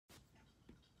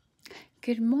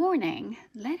Good morning.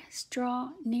 Let us draw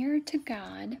nearer to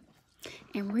God,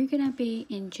 and we're going to be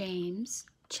in James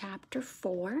chapter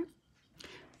 4,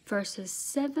 verses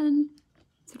 7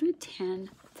 through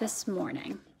 10 this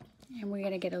morning. And we're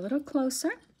going to get a little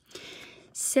closer.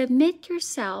 Submit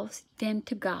yourselves then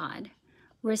to God.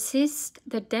 Resist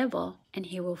the devil, and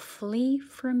he will flee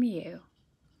from you.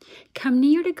 Come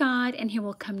near to God, and he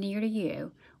will come near to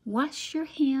you. Wash your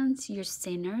hands, you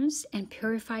sinners, and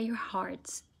purify your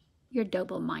hearts, you're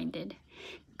double-minded.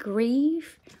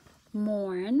 Grieve,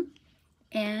 mourn,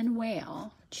 and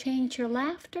wail. Change your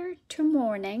laughter to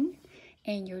mourning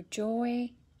and your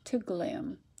joy to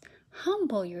gloom.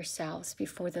 Humble yourselves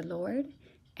before the Lord,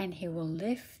 and he will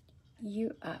lift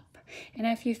you up. And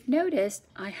if you've noticed,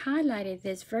 I highlighted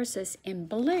these verses in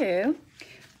blue,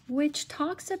 which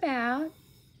talks about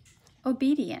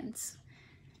obedience.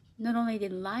 Not only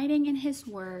delighting in his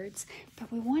words,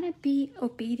 but we want to be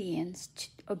obedient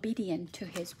to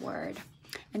his word.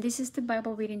 And this is the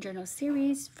Bible Reading Journal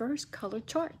series, verse color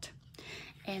chart.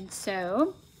 And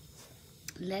so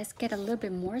let's get a little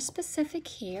bit more specific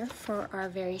here for our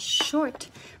very short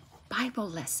Bible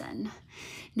lesson.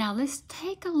 Now let's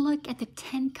take a look at the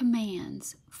 10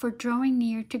 commands for drawing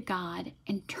near to God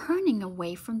and turning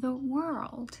away from the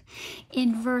world.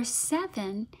 In verse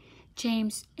 7,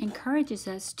 James encourages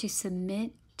us to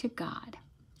submit to God.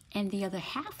 And the other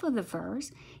half of the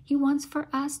verse, he wants for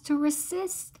us to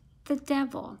resist the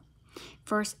devil.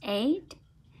 Verse 8,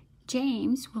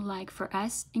 James would like for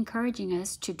us, encouraging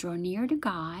us to draw near to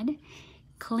God,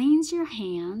 cleanse your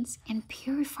hands, and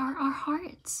purify our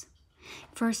hearts.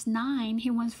 Verse 9,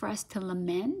 he wants for us to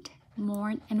lament,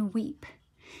 mourn, and weep.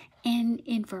 And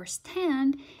in verse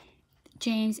 10,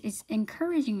 James is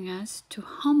encouraging us to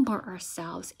humble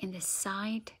ourselves in the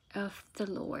sight of the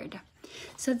Lord.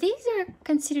 So these are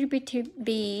considered to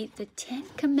be the 10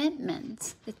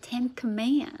 commandments, the 10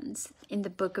 commands in the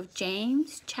book of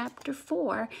James, chapter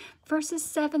 4, verses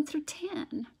 7 through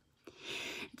 10.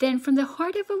 Then from the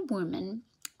heart of a woman,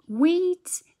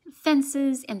 weeds,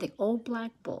 fences, and the old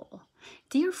black bull.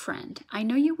 Dear friend, I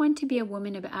know you want to be a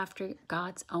woman after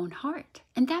God's own heart.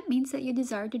 And that means that you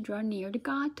desire to draw near to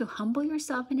God, to humble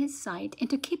yourself in his sight, and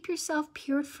to keep yourself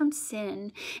pure from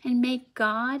sin, and make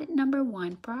God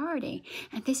 #1 priority.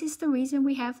 And this is the reason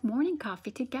we have morning coffee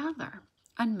together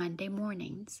on Monday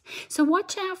mornings. So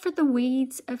watch out for the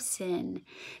weeds of sin.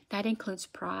 That includes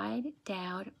pride,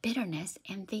 doubt, bitterness,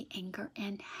 envy, anger,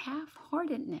 and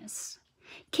half-heartedness.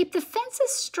 Keep the fences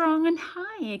strong and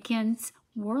high against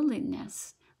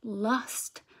worldliness,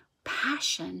 lust,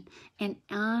 passion, and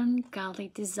ungodly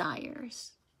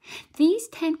desires. These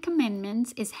 10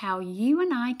 commandments is how you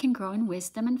and I can grow in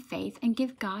wisdom and faith and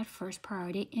give God first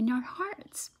priority in our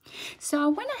hearts. So I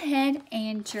went ahead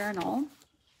and journal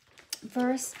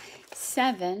verse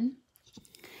 7,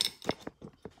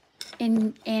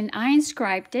 and I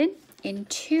inscribed it in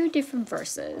 2 different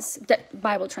verses, the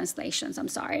Bible translations,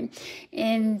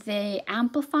 in the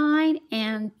Amplified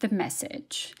and the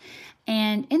Message.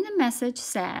 And in the Message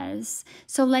says,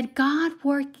 so let God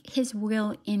work his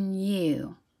will in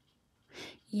you.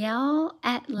 Yell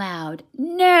out loud,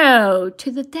 no, to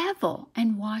the devil,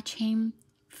 and watch him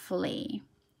flee.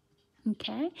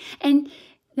 Okay? And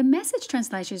the Message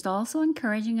translation is also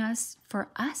encouraging us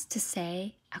to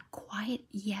say a quiet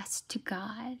yes to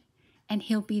God, and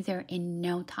he'll be there in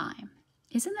no time.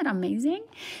 Isn't that amazing?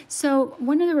 So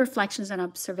one of the reflections and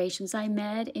observations I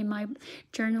made in my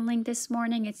journaling this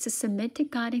morning is to submit to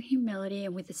God in humility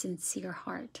and with a sincere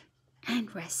heart,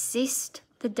 and resist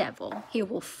the devil. He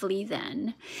will flee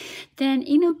then. Then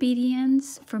in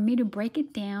obedience, for me to break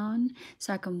it down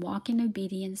so I can walk in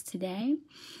obedience today,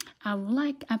 I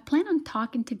plan on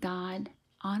talking to God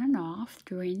on and off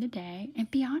during the day and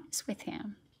be honest with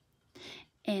him.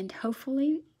 And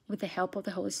hopefully, with the help of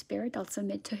the Holy Spirit, I'll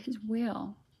submit to his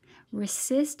will,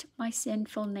 resist my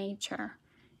sinful nature,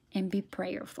 and be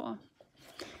prayerful.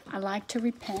 I like to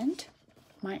repent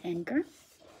my anger.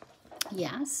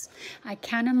 Yes, I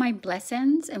count on my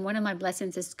blessings, and one of my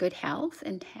blessings is good health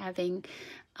and having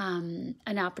an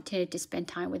opportunity to spend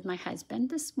time with my husband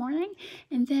this morning.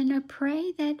 And then I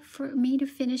pray that for me to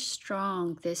finish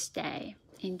strong this day.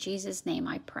 In Jesus' name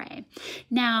I pray.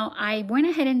 Now, I went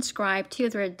ahead and inscribed 2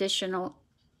 other additional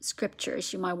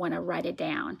scriptures. You might want to write it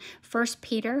down. 1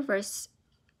 Peter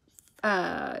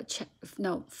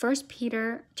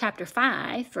chapter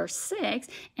 5, verse 6,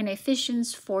 and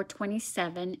Ephesians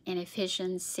 4:27 and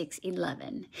Ephesians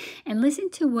 6:11. And listen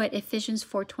to what Ephesians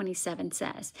 4:27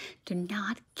 says. Do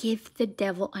not give the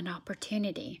devil an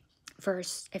opportunity.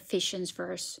 Ephesians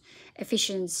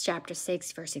chapter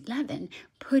 6, verse 11,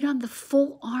 put on the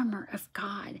full armor of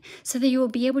God so that you will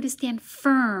be able to stand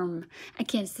firm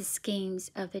against the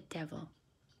schemes of the devil.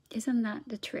 Isn't that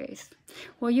the truth?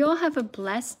 Well, you all have a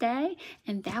blessed day.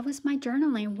 And that was my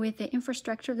journaling with the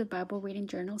Infrastructure of the Bible Reading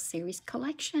Journal series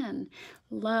collection.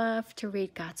 Love to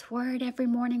read God's Word every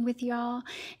morning with y'all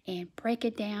and break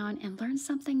it down and learn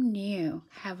something new.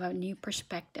 Have a new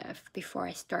perspective before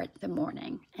I start the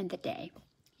morning and the day.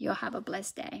 You'll have a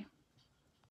blessed day.